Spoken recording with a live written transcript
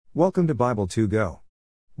Welcome to Bible 2 Go.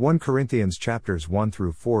 1 Corinthians chapters 1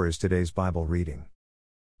 through 4 is today's Bible reading.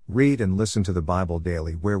 Read and listen to the Bible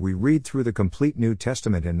daily, where we read through the complete New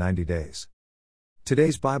Testament in 90 days.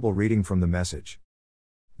 Today's Bible reading from the Message.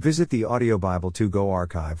 Visit the audio Bible 2 Go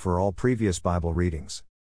archive for all previous Bible readings.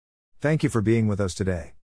 Thank you for being with us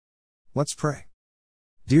today. Let's pray.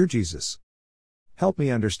 Dear Jesus, help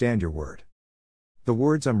me understand your word. The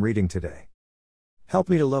words I'm reading today. Help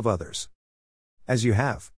me to love others as you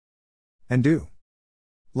have and do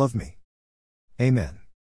love me. Amen.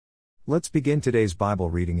 Let's begin today's Bible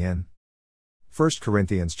reading in 1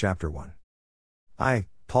 Corinthians chapter 1. I,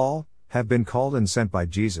 Paul, have been called and sent by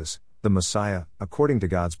Jesus, the Messiah, according to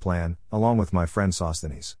God's plan, along with my friend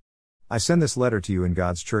Sosthenes. I send this letter to you in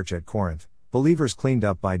God's church at Corinth, believers cleaned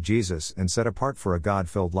up by Jesus and set apart for a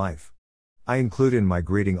God-filled life. I include in my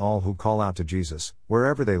greeting all who call out to Jesus,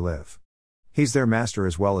 wherever they live. He's their master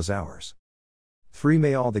as well as ours. 3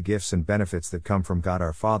 May all the gifts and benefits that come from God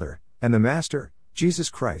our Father, and the Master, Jesus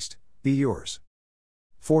Christ, be yours.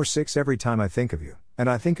 4-6 Every time I think of you, and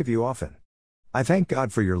I think of you often, I thank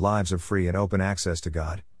God for your lives of free and open access to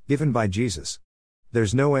God, given by Jesus.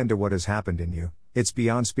 There's no end to what has happened in you, it's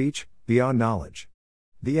beyond speech, beyond knowledge.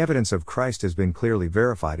 The evidence of Christ has been clearly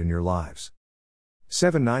verified in your lives.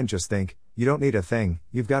 7-9 Just think, you don't need a thing,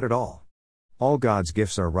 you've got it all. All God's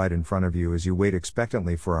gifts are right in front of you as you wait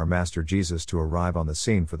expectantly for our Master Jesus to arrive on the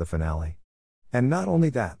scene for the finale. And not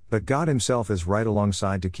only that, but God Himself is right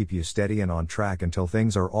alongside to keep you steady and on track until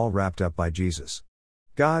things are all wrapped up by Jesus.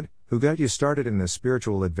 God, who got you started in this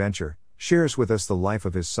spiritual adventure, shares with us the life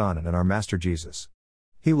of His Son and our Master Jesus.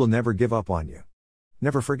 He will never give up on you.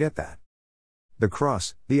 Never forget that. The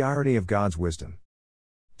cross, the irony of God's wisdom.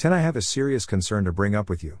 10 I have a serious concern to bring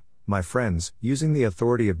up with you, my friends, using the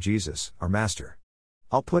authority of Jesus, our Master.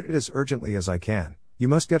 I'll put it as urgently as I can, you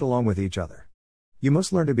must get along with each other. You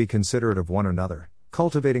must learn to be considerate of one another,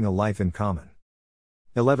 cultivating a life in common.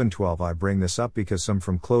 11-12 I bring this up because some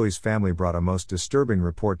from Chloe's family brought a most disturbing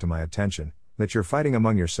report to my attention, that you're fighting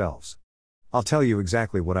among yourselves. I'll tell you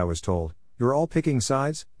exactly what I was told. You're all picking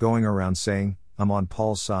sides, going around saying, I'm on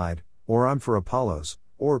Paul's side, or I'm for Apollos,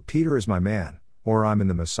 or Peter is my man, or I'm in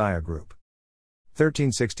the Messiah group.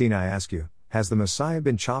 13-16 I ask you, has the Messiah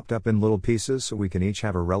been chopped up in little pieces so we can each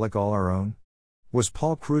have a relic all our own? Was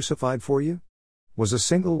Paul crucified for you? Was a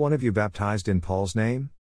single one of you baptized in Paul's name?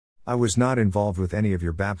 I was not involved with any of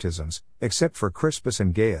your baptisms, except for Crispus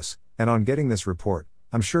and Gaius, and on getting this report,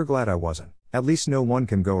 I'm sure glad I wasn't. At least no one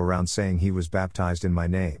can go around saying he was baptized in my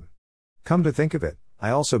name. Come to think of it, I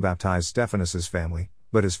also baptized Stephanus's family,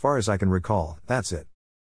 but as far as I can recall, that's it.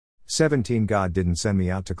 17 God didn't send me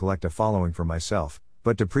out to collect a following for myself,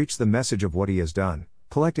 but to preach the message of what He has done,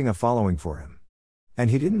 collecting a following for Him. And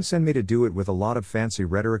He didn't send me to do it with a lot of fancy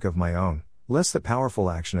rhetoric of my own, lest the powerful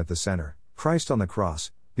action at the center, Christ on the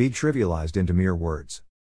cross, be trivialized into mere words.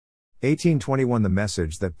 18:21 The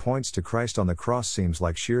message that points to Christ on the cross seems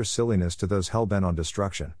like sheer silliness to those hellbent on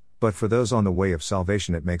destruction, but for those on the way of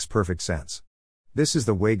salvation it makes perfect sense. This is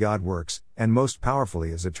the way God works, and most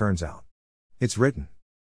powerfully as it turns out. It's written.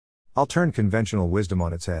 I'll turn conventional wisdom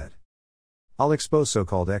on its head. I'll expose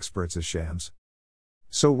so-called experts as shams.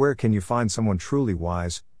 So where can you find someone truly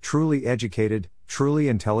wise, truly educated, truly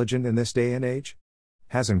intelligent in this day and age?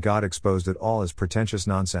 Hasn't God exposed it all as pretentious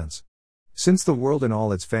nonsense? Since the world in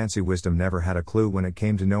all its fancy wisdom never had a clue when it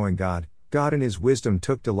came to knowing God, God in His wisdom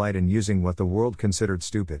took delight in using what the world considered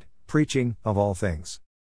stupid, preaching, of all things,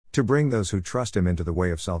 to bring those who trust Him into the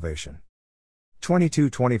way of salvation.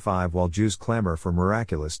 22-25 While Jews clamor for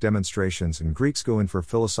miraculous demonstrations and Greeks go in for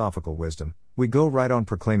philosophical wisdom, we go right on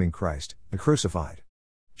proclaiming Christ, the crucified.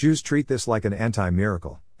 Jews treat this like an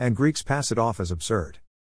anti-miracle, and Greeks pass it off as absurd.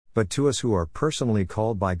 But to us who are personally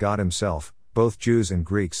called by God Himself, both Jews and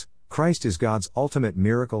Greeks, Christ is God's ultimate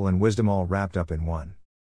miracle and wisdom all wrapped up in one.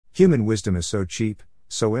 Human wisdom is so cheap,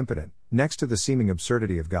 so impotent, next to the seeming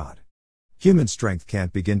absurdity of God. Human strength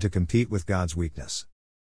can't begin to compete with God's weakness.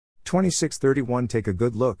 26-31 Take a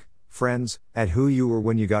good look, friends, at who you were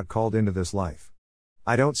when you got called into this life.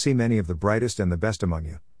 I don't see many of the brightest and the best among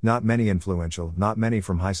you, not many influential, not many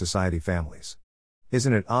from high society families.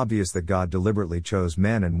 Isn't it obvious that God deliberately chose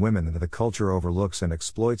men and women that the culture overlooks and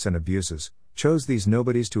exploits and abuses, chose these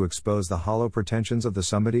nobodies to expose the hollow pretensions of the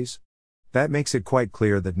somebodies? That makes it quite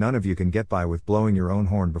clear that none of you can get by with blowing your own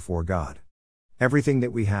horn before God. Everything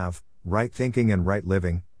that we have, right thinking and right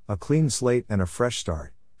living, a clean slate and a fresh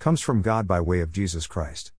start, comes from God by way of Jesus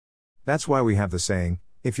Christ. That's why we have the saying,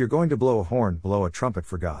 if you're going to blow a horn, blow a trumpet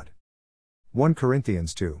for God. 1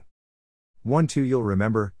 Corinthians 2. 1-2 You'll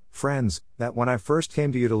remember, friends, that when I first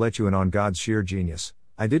came to you to let you in on God's sheer genius,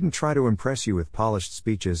 I didn't try to impress you with polished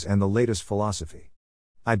speeches and the latest philosophy.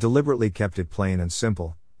 I deliberately kept it plain and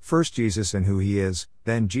simple, first Jesus and who he is,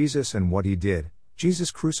 then Jesus and what he did,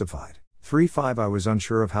 Jesus crucified. 3:5 I was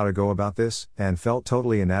unsure of how to go about this, and felt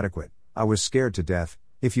totally inadequate. I was scared to death,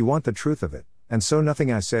 if you want the truth of it, and so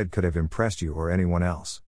nothing I said could have impressed you or anyone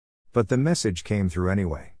else. But the message came through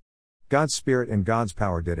anyway. God's Spirit and God's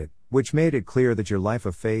power did it, which made it clear that your life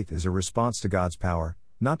of faith is a response to God's power,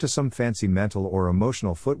 not to some fancy mental or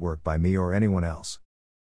emotional footwork by me or anyone else.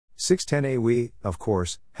 6:10a We, of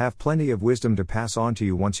course, have plenty of wisdom to pass on to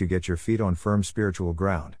you once you get your feet on firm spiritual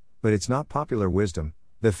ground, but it's not popular wisdom,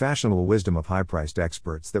 the fashionable wisdom of high-priced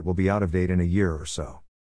experts that will be out of date in a year or so.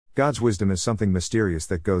 God's wisdom is something mysterious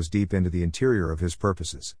that goes deep into the interior of his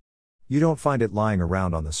purposes. You don't find it lying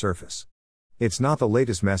around on the surface. It's not the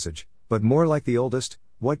latest message, but more like the oldest,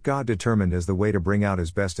 what God determined as the way to bring out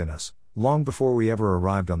his best in us, long before we ever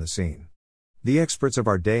arrived on the scene. The experts of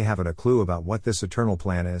our day haven't a clue about what this eternal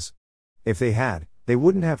plan is. If they had, they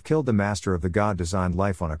wouldn't have killed the master of the God-designed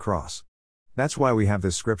life on a cross. That's why we have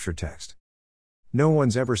this scripture text. No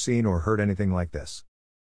one's ever seen or heard anything like this.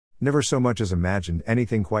 Never so much as imagined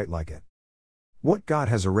anything quite like it. What God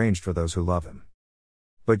has arranged for those who love him.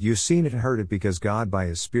 But you've seen it and heard it because God by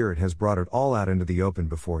his Spirit has brought it all out into the open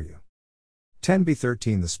before you.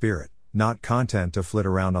 10b13 The Spirit, not content to flit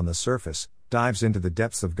around on the surface, dives into the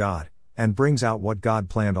depths of God, and brings out what God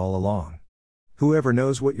planned all along. Whoever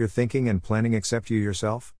knows what you're thinking and planning except you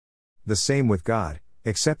yourself? The same with God,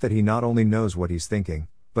 except that he not only knows what he's thinking,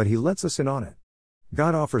 but he lets us in on it.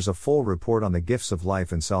 God offers a full report on the gifts of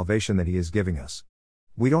life and salvation that he is giving us.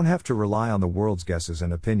 We don't have to rely on the world's guesses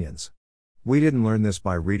and opinions. We didn't learn this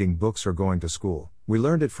by reading books or going to school, we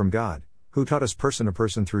learned it from God, who taught us person to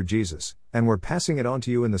person through Jesus, and we're passing it on to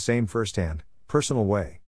you in the same first-hand, personal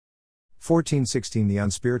way. 14:16 The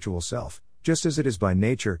unspiritual self, just as it is by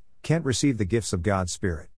nature, can't receive the gifts of God's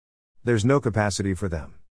Spirit. There's no capacity for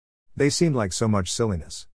them. They seem like so much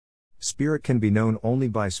silliness. Spirit can be known only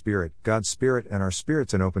by Spirit, God's Spirit, and our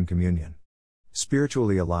spirits in open communion.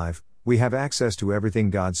 Spiritually alive, we have access to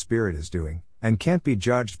everything God's Spirit is doing, and can't be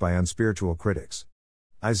judged by unspiritual critics.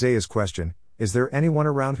 Isaiah's question, is there anyone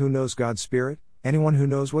around who knows God's Spirit, anyone who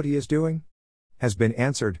knows what he is doing? Has been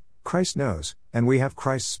answered, Christ knows, and we have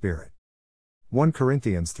Christ's Spirit. 1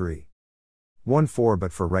 Corinthians 3:1-4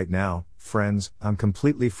 But for right now, friends, I'm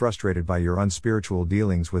completely frustrated by your unspiritual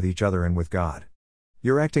dealings with each other and with God.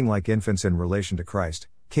 You're acting like infants in relation to Christ,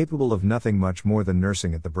 capable of nothing much more than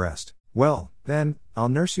nursing at the breast. Well, then, I'll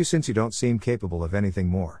nurse you since you don't seem capable of anything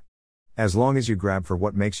more. As long as you grab for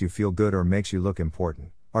what makes you feel good or makes you look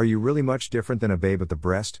important, are you really much different than a babe at the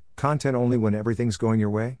breast, content only when everything's going your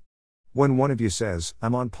way? When one of you says,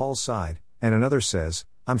 I'm on Paul's side, and another says,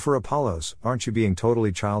 I'm for Apollos, aren't you being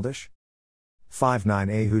totally childish?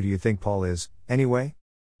 5:9a Who do you think Paul is, anyway?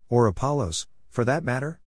 Or Apollos, for that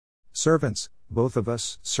matter? Servants, both of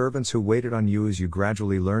us, servants who waited on you as you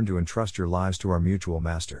gradually learned to entrust your lives to our mutual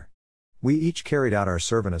master. We each carried out our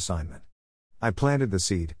servant assignment. I planted the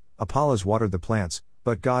seed, Apollos watered the plants,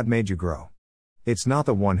 but God made you grow. It's not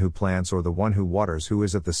the one who plants or the one who waters who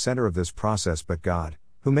is at the center of this process but God,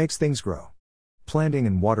 who makes things grow. Planting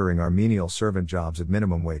and watering are menial servant jobs at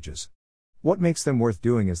minimum wages. What makes them worth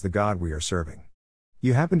doing is the God we are serving.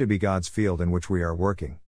 You happen to be God's field in which we are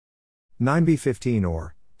working. 9b15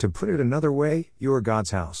 Or, to put it another way, you are God's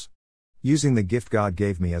house. Using the gift God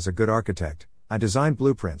gave me as a good architect, I designed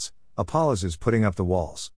blueprints, Apollos is putting up the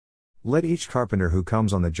walls. Let each carpenter who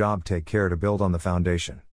comes on the job take care to build on the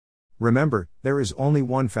foundation. Remember, there is only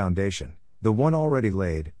one foundation, the one already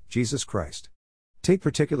laid, Jesus Christ. Take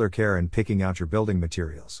particular care in picking out your building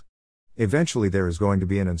materials. Eventually there is going to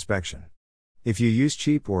be an inspection. If you use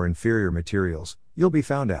cheap or inferior materials, you'll be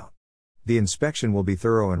found out. The inspection will be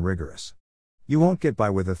thorough and rigorous. You won't get by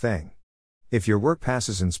with a thing. If your work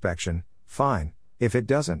passes inspection, fine. If it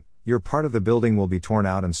doesn't, your part of the building will be torn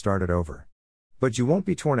out and started over. But you won't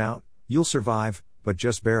be torn out, you'll survive, but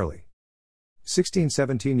just barely.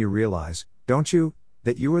 16:17 You realize, don't you,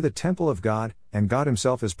 that you are the temple of God, and God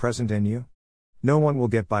himself is present in you? No one will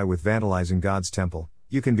get by with vandalizing God's temple,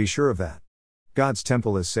 you can be sure of that. God's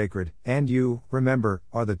temple is sacred, and you, remember,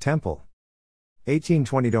 are the temple.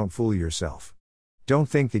 18:20 Don't fool yourself. Don't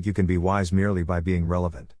think that you can be wise merely by being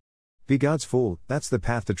relevant. Be God's fool, that's the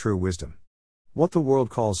path to true wisdom. What the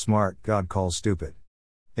world calls smart, God calls stupid.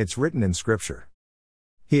 It's written in Scripture.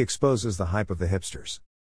 He exposes the hype of the hipsters.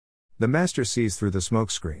 The master sees through the smoke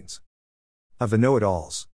screens of the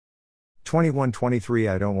know-it-alls. 21:23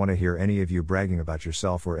 I don't want to hear any of you bragging about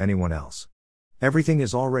yourself or anyone else. Everything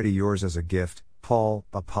is already yours as a gift, Paul,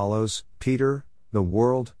 Apollos, Peter, the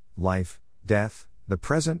world, life, death, the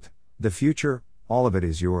present, the future, all of it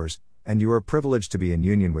is yours, and you are privileged to be in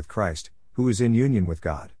union with Christ, who is in union with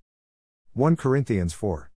God. 1 Corinthians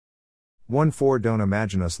 4. 1:4 Don't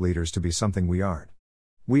imagine us leaders to be something we aren't.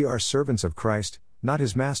 We are servants of Christ, not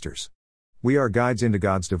his masters. We are guides into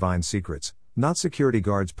God's divine secrets, not security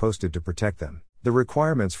guards posted to protect them. The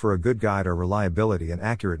requirements for a good guide are reliability and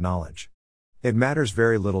accurate knowledge. It matters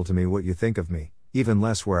very little to me what you think of me, even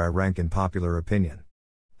less where I rank in popular opinion.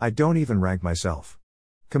 I don't even rank myself.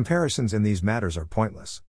 Comparisons in these matters are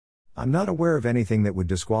pointless. I'm not aware of anything that would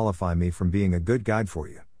disqualify me from being a good guide for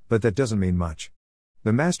you, but that doesn't mean much.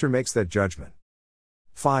 The Master makes that judgment.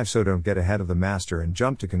 5 So don't get ahead of the Master and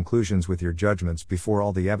jump to conclusions with your judgments before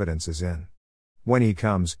all the evidence is in. When he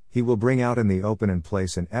comes, he will bring out in the open and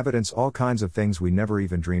place in evidence all kinds of things we never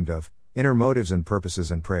even dreamed of, inner motives and purposes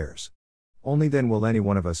and prayers. Only then will any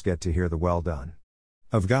one of us get to hear the well done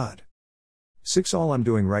of God. 6 All I'm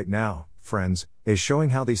doing right now, friends, is showing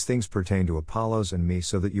how these things pertain to Apollos and me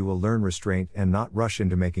so that you will learn restraint and not rush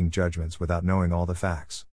into making judgments without knowing all the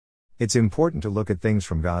facts. It's important to look at things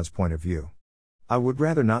from God's point of view. I would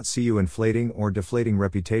rather not see you inflating or deflating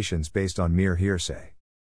reputations based on mere hearsay.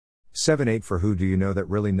 7-8 For who do you know that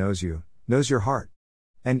really knows you, knows your heart?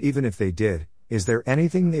 And even if they did, is there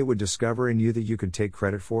anything they would discover in you that you could take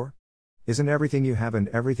credit for? Isn't everything you have and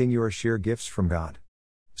everything you are sheer gifts from God?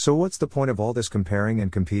 So what's the point of all this comparing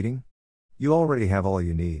and competing? You already have all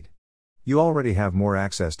you need. You already have more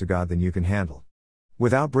access to God than you can handle.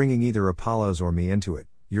 Without bringing either Apollos or me into it,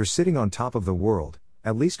 you're sitting on top of the world,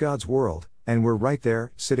 at least God's world, and we're right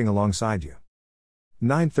there, sitting alongside you.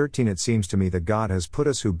 9:13 It seems to me that God has put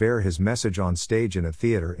us who bear his message on stage in a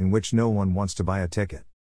theater in which no one wants to buy a ticket.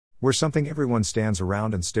 We're something everyone stands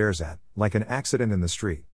around and stares at, like an accident in the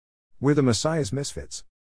street. We're the Messiah's misfits.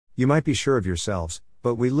 You might be sure of yourselves,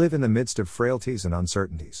 but we live in the midst of frailties and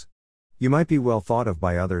uncertainties. You might be well thought of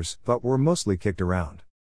by others, but we're mostly kicked around.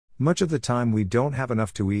 Much of the time we don't have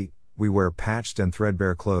enough to eat, we wear patched and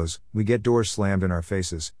threadbare clothes, we get doors slammed in our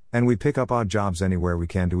faces, and we pick up odd jobs anywhere we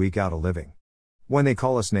can to eke out a living. When they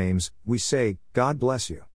call us names, we say, God bless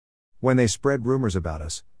you. When they spread rumors about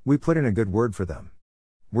us, we put in a good word for them.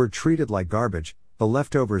 We're treated like garbage, the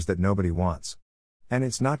leftovers that nobody wants. And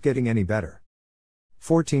it's not getting any better.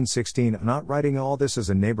 14:16 I'm not writing all this as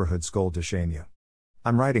a neighborhood scold to shame you.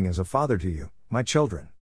 I'm writing as a father to you, my children.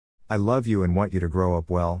 I love you and want you to grow up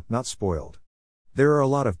well, not spoiled. There are a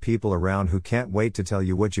lot of people around who can't wait to tell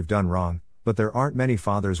you what you've done wrong, but there aren't many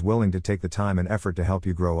fathers willing to take the time and effort to help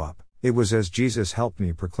you grow up. It was as Jesus helped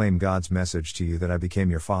me proclaim God's message to you that I became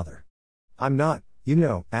your father. I'm not,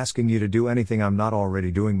 asking you to do anything I'm not already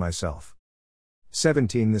doing myself.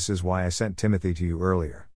 17 This is why I sent Timothy to you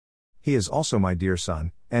earlier. He is also my dear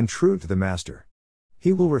son, and true to the Master.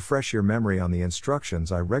 He will refresh your memory on the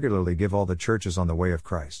instructions I regularly give all the churches on the way of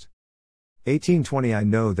Christ. 18:20 I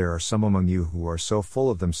know there are some among you who are so full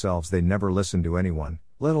of themselves they never listen to anyone,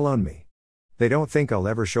 let alone me. They don't think I'll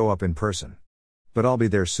ever show up in person. But I'll be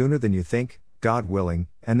there sooner than you think, God willing,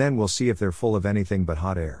 and then we'll see if they're full of anything but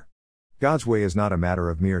hot air. God's way is not a matter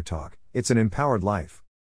of mere talk, it's an empowered life.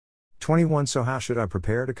 21 So how should I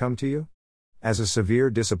prepare to come to you? As a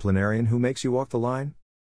severe disciplinarian who makes you walk the line?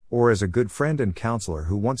 Or as a good friend and counselor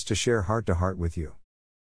who wants to share heart to heart with you?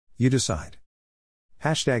 You decide.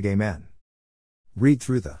 #Amen. Read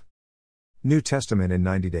through the New Testament in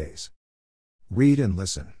 90 days. Read and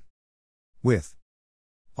listen. With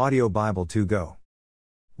Audio Bible 2 Go.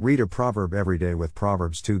 Read a proverb every day with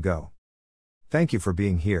Proverbs 2 Go. Thank you for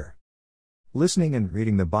being here. Listening and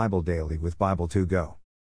reading the Bible daily with Bible 2 Go.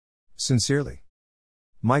 Sincerely,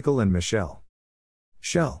 Michael and Michelle.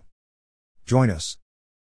 Shell. Join us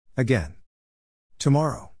again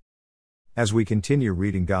tomorrow as we continue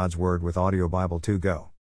reading God's Word with Audio Bible 2 Go.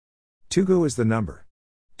 2 Go is the number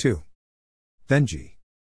 2. Then G.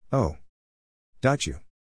 O. U.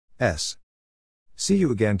 S. See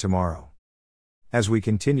you again tomorrow as we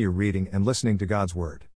continue reading and listening to God's Word.